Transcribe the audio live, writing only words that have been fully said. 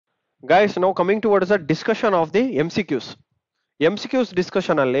Guys, now coming towards the discussion of the MCQs. MCQs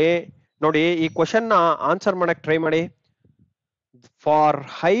discussion ಅಲ್ಲಿ ನೋಡಿ ಈ question ನ ಆನ್ಸರ್ ಮಾಡಕ್ ಟ್ರೈ ಮಾಡಿ. For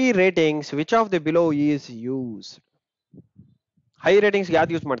high ratings which of the below is use? High ratings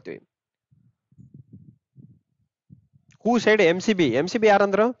ಯಾವ್ದು use ಮಾಡ್ತೀವಿ? ಹೂ side MCB? MCB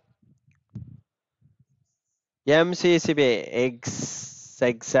ಯಾರಂದ್ರು? MCCB.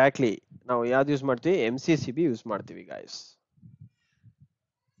 Exactly ನಾವು ಯಾವ್ದು ಯೂಸ್ ಮಾಡ್ತೀವಿ? MCCB ಯೂಸ್ ಮಾಡ್ತೀವಿ ಗಾಯ್ಸ್.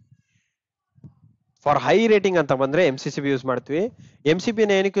 ಫಾರ್ ಹೈ ರೇಟಿಂಗ್ ಅಂತ ಬಂದ್ರೆ MCCB ಯೂಸ್ ಮಾಡ್ತೀವಿ. MCB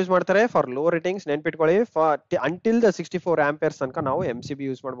ನ ಏನಕ್ಕೆ ಯೂಸ್ ಮಾಡ್ತಾರೆ? For low ratings. ನೆನ್ಪಿಟ್ಕೊಳ್ಳಿ, ಅಂಟಿಲ್ ದ 64 ಆಂಪಿಯರ್ಸ್ ತನಕ ನಾವು MCB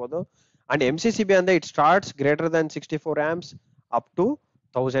ಯೂಸ್ ಮಾಡ್ಬೋದು. ಅಂಡ್ MCCB ಅಂದ್ರೆ it starts greater than 64 amps up to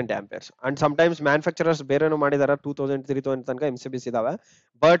 1000 amperes. And sometimes manufacturers ಬೇರೆನೂ ಮಾಡಿದಾರೆ, 2000 3000 ತನಕ MCBs ಇದಾವೆ.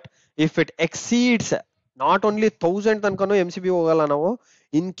 But if it exceeds not only 1000 ತನಕನೂ MCB ಹೋಗಲ್ಲ ನಾವು.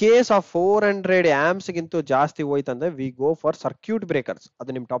 ಇನ್ ಕೇಸ್ ಆಫ್ 400 amps ಗಿಂತ ಜಾಸ್ತಿ ಹೋಯ್ತಂದ್ರೆ we go for circuit breakers. ಅದು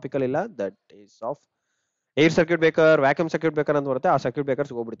ನಿಮ್ ಟಾಪಿಕಲ್ ಇಲ್ಲ, that is of air circuit breaker, vacuum circuit breaker ಅಂತ ಬರುತ್ತೆ. ಆ ಸರ್ಕ್ಯೂಟ್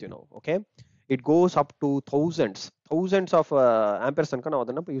ಬ್ರೇಕರ್ಸ್ ಹೋಗ್ಬಿಡ್ತೀವಿ ನಾವು. Okay, it goes up to thousands of amperes ತನಕ ನಾವು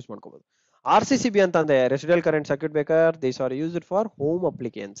ಅದನ್ನ ಯೂಸ್ ಮಾಡ್ಕೋಬಹುದು. RCCB ಅಂತ ಅಂದ್ರೆ resident current circuit breaker. These are used for home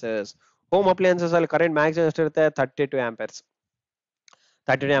ಅಪ್ಲಿಕೆನ್ಸಸ್. Home ಅಪ್ಲಿಯನ್ಸಸ್ ಅಲ್ಲಿ ಕರೆಂಟ್ ಮ್ಯಾಕ್ಸಿಮಮ್ ಎಷ್ಟಿರುತ್ತೆ? 32 ಆಂಪಿಯರ್ಸ್.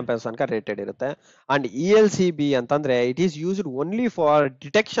 32 ಆಂಪಿಯರ್ಸ್ ತನಕ ರೇಟೆಡ್ ಇರುತ್ತೆ. ಅಂಡ್ ELCB ಅಂತಂದ್ರೆ it is used only for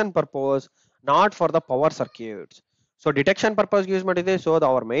detection purpose, not for the power circuits. So detection purpose use ಮಾಡಿದೆ. So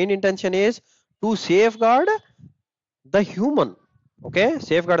our main intention is to safe guard the human. Okay,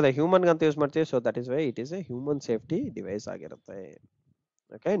 safe guard the human ಅಂತ use ಮಾಡ್ತೀವಿ. So that is why it is A human safety device ಆಗಿರುತ್ತೆ.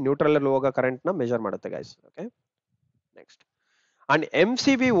 Okay, neutral ಅಲ್ಲಿ ಹೋಗೋ current ನ measure ಮಾಡುತ್ತೆ guys. Okay, next. And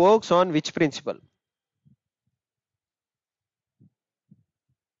MCB works on which principal?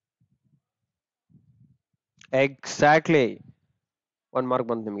 Exactly, 1 mark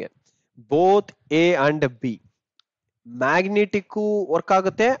ಬಂತು ನಿಮ್ಗೆ. Both A and B, magnetic work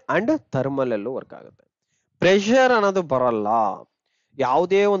ಆಗುತ್ತೆ and thermal ಅಲ್ಲೂ work ಆಗುತ್ತೆ. ಪ್ರೆಷರ್ ಅನ್ನೋದು ಬರಲ್ಲ.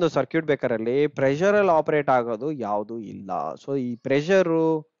 ಯಾವುದೇ ಒಂದು ಸರ್ಕ್ಯೂಟ್ ಬೇಕಾರಲ್ಲಿ ಪ್ರೆಷರ್ ಅಲ್ಲಿ ಆಪರೇಟ್ ಆಗೋದು ಯಾವುದು ಇಲ್ಲ. ಸೊ ಈ ಪ್ರೆಷರು,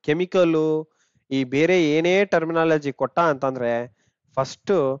 ಕೆಮಿಕಲ್, ಈ ಬೇರೆ ಏನೇ ಟರ್ಮಿನಾಲಜಿ ಕೊಟ್ಟ ಅಂತಂದ್ರೆ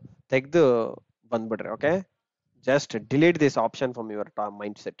ಫಸ್ಟ್ ತೆಗೆದು ಬಂದ್ಬಿಡ್ರಿ. Okay, just delete this option from your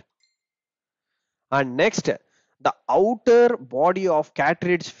mind set. And next, the outer body of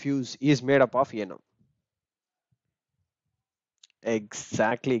cartridge fuse is made up of ಏನು?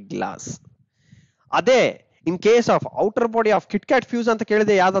 Exactly, glass. ಅದೇ in case of outer body of KitKat fuse ಅಂತ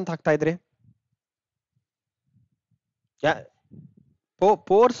ಕೇಳಿದೆ, ಯಾವ್ದಂತ ಹಾಕ್ತಾ ಇದ್ರಿ?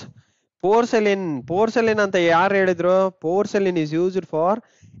 ಪೋರ್ಸೆಲಿನ್ ಅಂತ ಯಾರು ಹೇಳಿದ್ರು? ಪೋರ್ಸೆಲಿನ್ is used for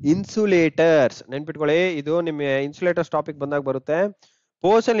insulators. ನೆನ್ಪಿಟ್ಕೊಳ್ಳಿ, ಇದು ನಿಮ್ಮ ಇನ್ಸುಲೇಟರ್ಸ್ ಟಾಪಿಕ್ ಬಂದಾಗ ಬರುತ್ತೆ.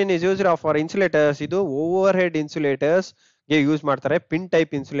 ಪೋರ್ಸೆಲಿನ್ ಇಸ್ ಯೂಸ್ಡ್ ಫಾರ್ ಇನ್ಸುಲೇಟರ್ಸ್. ಇದು ಓವರ್ ಹೆಡ್ ಇನ್ಸುಲೇಟರ್ಸ್ ಗೆ ಯೂಸ್ ಮಾಡ್ತಾರೆ. Pin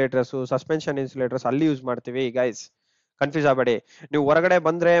type insulators, suspension insulators ಅಲ್ಲಿ ಯೂಸ್ ಮಾಡ್ತೀವಿ. ಗೈಸ್ ಕನ್ಫ್ಯೂಸ್ ಆಗಬೇಡಿ. ನೀವು ಹೊರಗಡೆ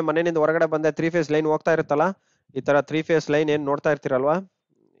ಬಂದ್ರೆ, ಮನೆಯಿಂದ ಹೊರಗಡೆ ಬಂದ್ರೆ 3 ಫೇಸ್ ಲೈನ್ ಹೋಗ್ತಾ ಇರುತ್ತಲ್ಲ, ಈ ತರ 3 ಫೇಸ್ ಲೈನ್ ಏನ್ ನೋಡ್ತಾ ಇರ್ತೀರಲ್ವಾ?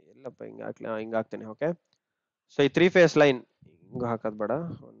 ಇಲ್ಲಪ್ಪ, ಹಿಂಗ ಹಾಕ್ತೀನಿ. ಓಕೆ, ಸೊ ಈ 3 ಫೇಸ್ ಲೈನ್ ಹಿಂಗ ಹಾಕೋದ್ ಬೇಡ,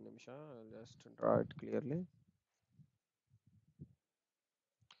 ಒಂದ್ ನಿಮಿಷ, just draw it clearly.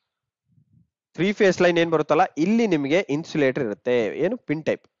 3 phase line ಏನ್ ಬರುತ್ತಲ್ಲ, ಇಲ್ಲಿ ನಿಮಗೆ ಇನ್ಸುಲೇಟರ್ ಇರುತ್ತೆ. ಏನು? Pin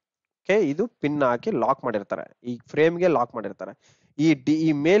type. ಓಕೆ, ಇದು ಪಿನ್ ಹಾಕಿ ಲಾಕ್ ಮಾಡಿರ್ತಾರೆ, ಈ ಫ್ರೇಮ್ಗೆ ಲಾಕ್ ಮಾಡಿರ್ತಾರೆ. ಈ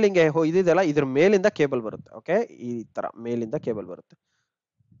ಮೇಲಿಂಗೆ ಇದೆಯಲ್ಲ, ಇದ್ರ ಮೇಲಿಂದ ಕೇಬಲ್ ಬರುತ್ತೆ. ಓಕೆ, ಈ ತರ ಮೇಲಿಂದ ಕೇಬಲ್ ಬರುತ್ತೆ.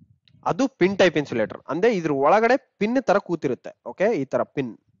 ಅದು ಪಿನ್ ಟೈಪ್ ಇನ್ಸುಲೇಟರ್. ಅಂದ್ರೆ ಇದ್ರ ಒಳಗಡೆ ಪಿನ್ ತರ ಕೂತಿರುತ್ತೆ. ಓಕೆ, ಈ ತರ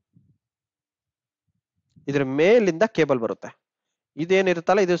ಪಿನ್, ಇದ್ರ ಮೇಲಿಂದ ಕೇಬಲ್ ಬರುತ್ತೆ.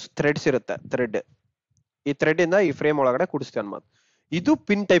 ಇದೇನಿರುತ್ತಲ್ಲ, ಇದು ಥ್ರೆಡ್ಸ್ ಇರುತ್ತೆ. ಥ್ರೆಡ್, ಈ ಥ್ರೆಡ್ ಇಂದ ಈ ಫ್ರೇಮ್ ಒಳಗಡೆ ಕೂಡಿಸ್ತೀವಿ ಅನ್ಬೋದು. ಇದು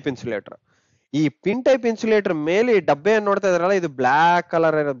ಪಿನ್ ಟೈಪ್ ಇನ್ಸುಲೇಟರ್. ಈ ಪಿನ್ ಟೈಪ್ ಇನ್ಸುಲೇಟರ್ ಮೇಲೆ ಈ ಡಬ್ಬೆ ನೋಡ್ತಾ ಇದ್ರಲ್ಲ, ಇದು black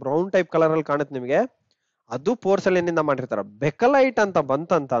colour, brown type colour ಅಲ್ಲಿ ಕಾಣುತ್ತೆ ನಿಮಗೆ. ಅದು ಪೋರ್ಸೆಲಿನ್ ಇಂದ ಮಾಡಿರ್ತಾರೆ. ಬೆಕಲೈಟ್ ಅಂತ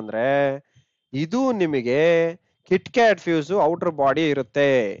ಬಂತಂತಂದ್ರೆ ಇದು ನಿಮಗೆ ಕಿಟ್ಕ್ಯಾಟ್ ಫ್ಯೂಸ್ ಔಟರ್ ಬಾಡಿ ಇರುತ್ತೆ.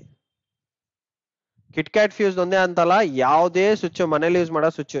 ಕಿಟ್ಕ್ಯಾಟ್ ಫ್ಯೂಸ್ ಒಂದೇ ಅಂತಲ್ಲ, ಯಾವುದೇ ಸ್ವಿಚ್ ಮನೇಲಿ ಯೂಸ್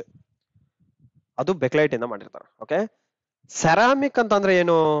ಮಾಡೋ ಸ್ವಿಚ್ ಅದು ಬೆಕಲೈಟ್ ಇಂದ ಮಾಡಿರ್ತಾರೆ. ಓಕೆ, ಸೆರಾಮಿಕ್ ಅಂತಂದ್ರೆ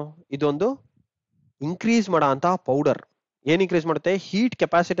ಏನು? ಇದೊಂದು ಇನ್ಕ್ರೀಸ್ ಮಾಡೋ ಅಂತ ಪೌಡರ್. ಏನ್ ಇನ್ಕ್ರೀಸ್ ಮಾಡುತ್ತೆ? ಹೀಟ್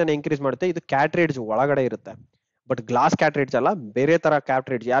ಕೆಪಾಸಿಟಿನ ಇನ್ಕ್ರೀಸ್ ಮಾಡುತ್ತೆ. ಇದು ಕ್ಯಾಟ್ರಿಡ್ಜ್ ಒಳಗಡೆ ಇರುತ್ತೆ. ಬಟ್ ಗ್ಲಾಸ್ ಕ್ಯಾಟ್ರಿಡ್ಜ್ ಅಲ್ಲ, ಬೇರೆ ತರ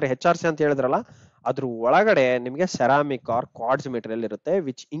ಕ್ಯಾಟ್ರಿಡ್ಜ್. ಯಾರು HRC ಅಂತ ಹೇಳಿದ್ರಲ್ಲ, ಅದ್ರ ಒಳಗಡೆ ನಿಮಗೆ ಸೆರಾಮಿಕ್ ಆರ್ ಕ್ವಾರ್ಟ್ಸ್ ಮೆಟೀರಿಯಲ್ ಇರುತ್ತೆ,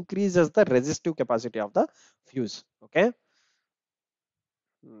 which increases the resistive capacity of the fuse. Okay,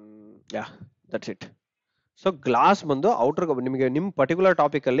 yeah, that's it. So glass ಬಂದು ಔಟರ್, ನಿಮಗೆ ನಿಮ್ ಪರ್ಟಿಕ್ಯುಲರ್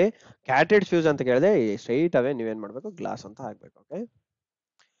ಟಾಪಿಕ್ ಅಲ್ಲಿ ಕ್ಯಾಟ್ರಿಡ್ಜ್ ಫ್ಯೂಸ್ ಅಂತ ಕೇಳಿದ್ರೆ ಸ್ಟ್ರೈಟ್ ಅವೇ ನೀವೇನ್ ಮಾಡ್ಬೇಕು? ಗ್ಲಾಸ್ ಅಂತ ಹಾಕ್ಬೇಕು. Okay,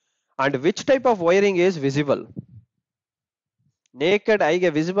 and which type of wiring is visible? Naked ಐಗೆ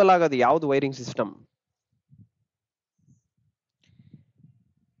visible ಆಗೋದು ಯಾವ್ದು ವೈರಿಂಗ್ ಸಿಸ್ಟಮ್?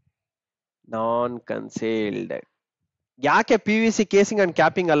 ನಾನ್ ಕನ್ಸೇಲ್ಡ್. ಯಾಕೆ PVC ಕೇಸಿಂಗ್ ಅಂಡ್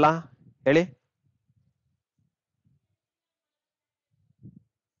ಕ್ಯಾಪಿಂಗ್ ಅಲ್ಲ ಹೇಳಿ?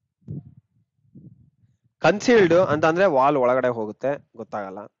 ಕನ್ಸೀಲ್ಡ್ ಅಂತ ಅಂದ್ರೆ ವಾಲ್ ಒಳಗಡೆ ಹೋಗುತ್ತೆ,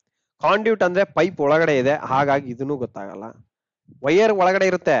 ಗೊತ್ತಾಗಲ್ಲ. ಕಾಂಡ್ಯೂಟ್ ಅಂದ್ರೆ ಪೈಪ್ ಒಳಗಡೆ ಇದೆ, ಹಾಗಾಗಿ ಇದನ್ನು ಗೊತ್ತಾಗಲ್ಲ. ವೈರ್ ಒಳಗಡೆ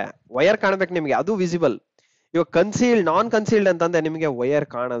ಇರುತ್ತೆ, ವೈರ್ ಕಾಣ್ಬೇಕು ನಿಮ್ಗೆ, ಅದು ವಿಸಿಬಲ್. ಇವಾಗ ಕನ್ಸೀಲ್ಡ್ ನಾನ್ ಕನ್ಸೀಲ್ಡ್ ಅಂತಂದ್ರೆ ನಿಮಗೆ ವೈರ್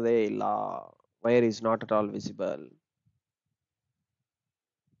ಕಾಣದೇ ಇಲ್ಲ, wire is not at all visible.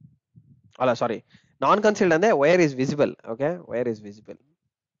 ಅಲ್ಲ ಸಾರಿ, ನಾನ್ ಕನ್ಸೀಲ್ಡ್ ಅಂದ್ರೆ wire is visible. Okay, wire is visible,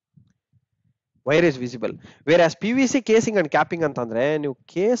 wire is visible. Wear as PVC casing and capping ಅಂತಂದ್ರೆ ನೀವು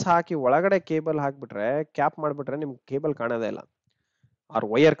ಕೇಸ್ ಹಾಕಿ ಒಳಗಡೆ ಕೇಬಲ್ ಹಾಕ್ಬಿಟ್ರೆ, ಕ್ಯಾಪ್ ಮಾಡ್ಬಿಟ್ರೆ ನಿಮ್ಗೆ ಕೇಬಲ್ ಕಾಣೋದೇ ಇಲ್ಲ, ಆರ್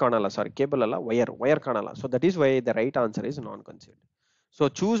ವೈರ್ ಕಾಣಲ್ಲ. ಸಾರಿ, ಕೇಬಲ್ ಅಲ್ಲ, ವೈರ್ ಕಾಣಲ್ಲ. So that is why the right answer is non concealed. So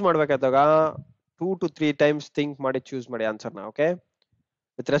choose ಮಾಡ್ಬೇಕಾದಾಗ 2 to 3 times think ಮಾಡಿ ಚೂಸ್ ಮಾಡಿ ಆನ್ಸರ್ನ. Okay,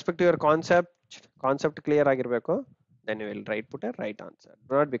 with respect to your concept clear ಆಗಿರ್ಬೇಕು. Then you will write put a right answer.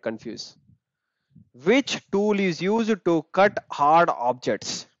 Do not be confuse. Which tool is used to cut hard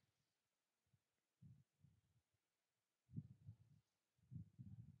objects?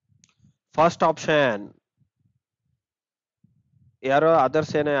 First option ಯಾರೋ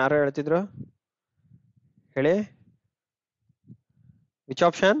others ಏನೋ ಯಾರೋ ಹೇಳ್ತಿದ್ರು, ಹೇಳಿ. Which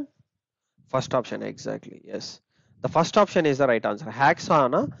option? First option, exactly, S. The first option is the right answer.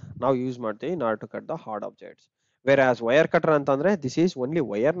 ಹ್ಯಾಕ್ಸಾನ ನಾವು use ಮಾಡ್ತೀವಿ in order to cut the hard objects. Wear as wire cutter ಅಂತಂದ್ರೆ this is only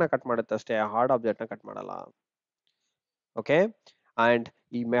wire ನ cut ಮಾಡುತ್ತೆ ಅಷ್ಟೇ, ಹಾರ್ಡ್ ಆಬ್ಜೆಕ್ಟ್ ನ cut ಮಾಡಲ್ಲ. Okay, and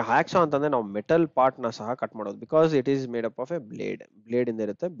ಈ hacksaw ಅಂತಂದ್ರೆ ನಾವು ಮೆಟಲ್ ಪಾರ್ಟ್ ನ ಸಹ ಕಟ್ ಮಾಡೋದು, because it is made up of A blade ಇಂದ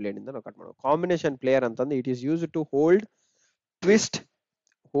ಇರುತ್ತೆ, ಬ್ಲೇಡ್ ಇಂದ ನಾವು ಕಟ್ ಮಾಡೋದು. ಕಾಂಬಿನೇಷನ್ ಪ್ಲೇಯರ್ ಅಂತಂದ್ರೆ it is use to hold, twist,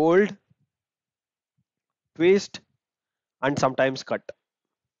 hold, twist and sometimes cut.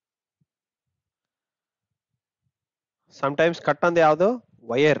 Sometimes cut ಅಂದ್ರೆ ಯಾವುದು?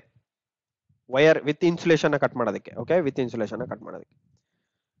 ವೈರ್ ವಿತ್ ಇನ್ಸುಲೇಷನ್ ಕಟ್ ಮಾಡೋದಕ್ಕೆ. ಓಕೆ, ವಿತ್ ಇನ್ಸುಲೇಷನ್ ಕಟ್ ಮಾಡೋದಕ್ಕೆ.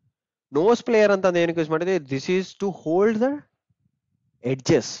 ನೋಸ್ ಪ್ಲೇಯರ್ ಅಂತ ಏನಕ್ಕೆ ಯೂಸ್ ಮಾಡಿದ್ವಿ? This is to hold the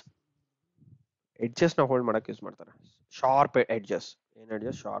edges. Edges ನ hold ಮಾಡಕ್ಕೆ use ಮಾಡ್ತಾರೆ. ಶಾರ್ಪ್ ಎಡ್ಜಸ್, ಏನ್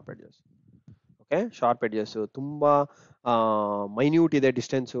edges? Sharp edges. Okay, sharp edges ತುಂಬಾ ಮೈನ್ಯೂಟ್ ಇದೆ,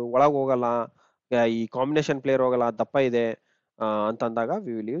 ಡಿಸ್ಟೆನ್ಸ್ ಒಳಗೆ ಹೋಗಲ್ಲ, ಈ ಕಾಂಬಿನೇಷನ್ ಪ್ಲೇಯರ್ ಹೋಗಲ್ಲ, ದಪ್ಪ ಇದೆ ಅಂತ ಅಂದಾಗ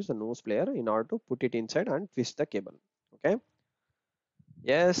we will use the nose player in order to put it inside and twist the cable. Okay,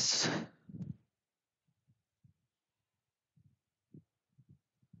 S.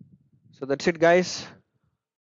 So that's it, guys.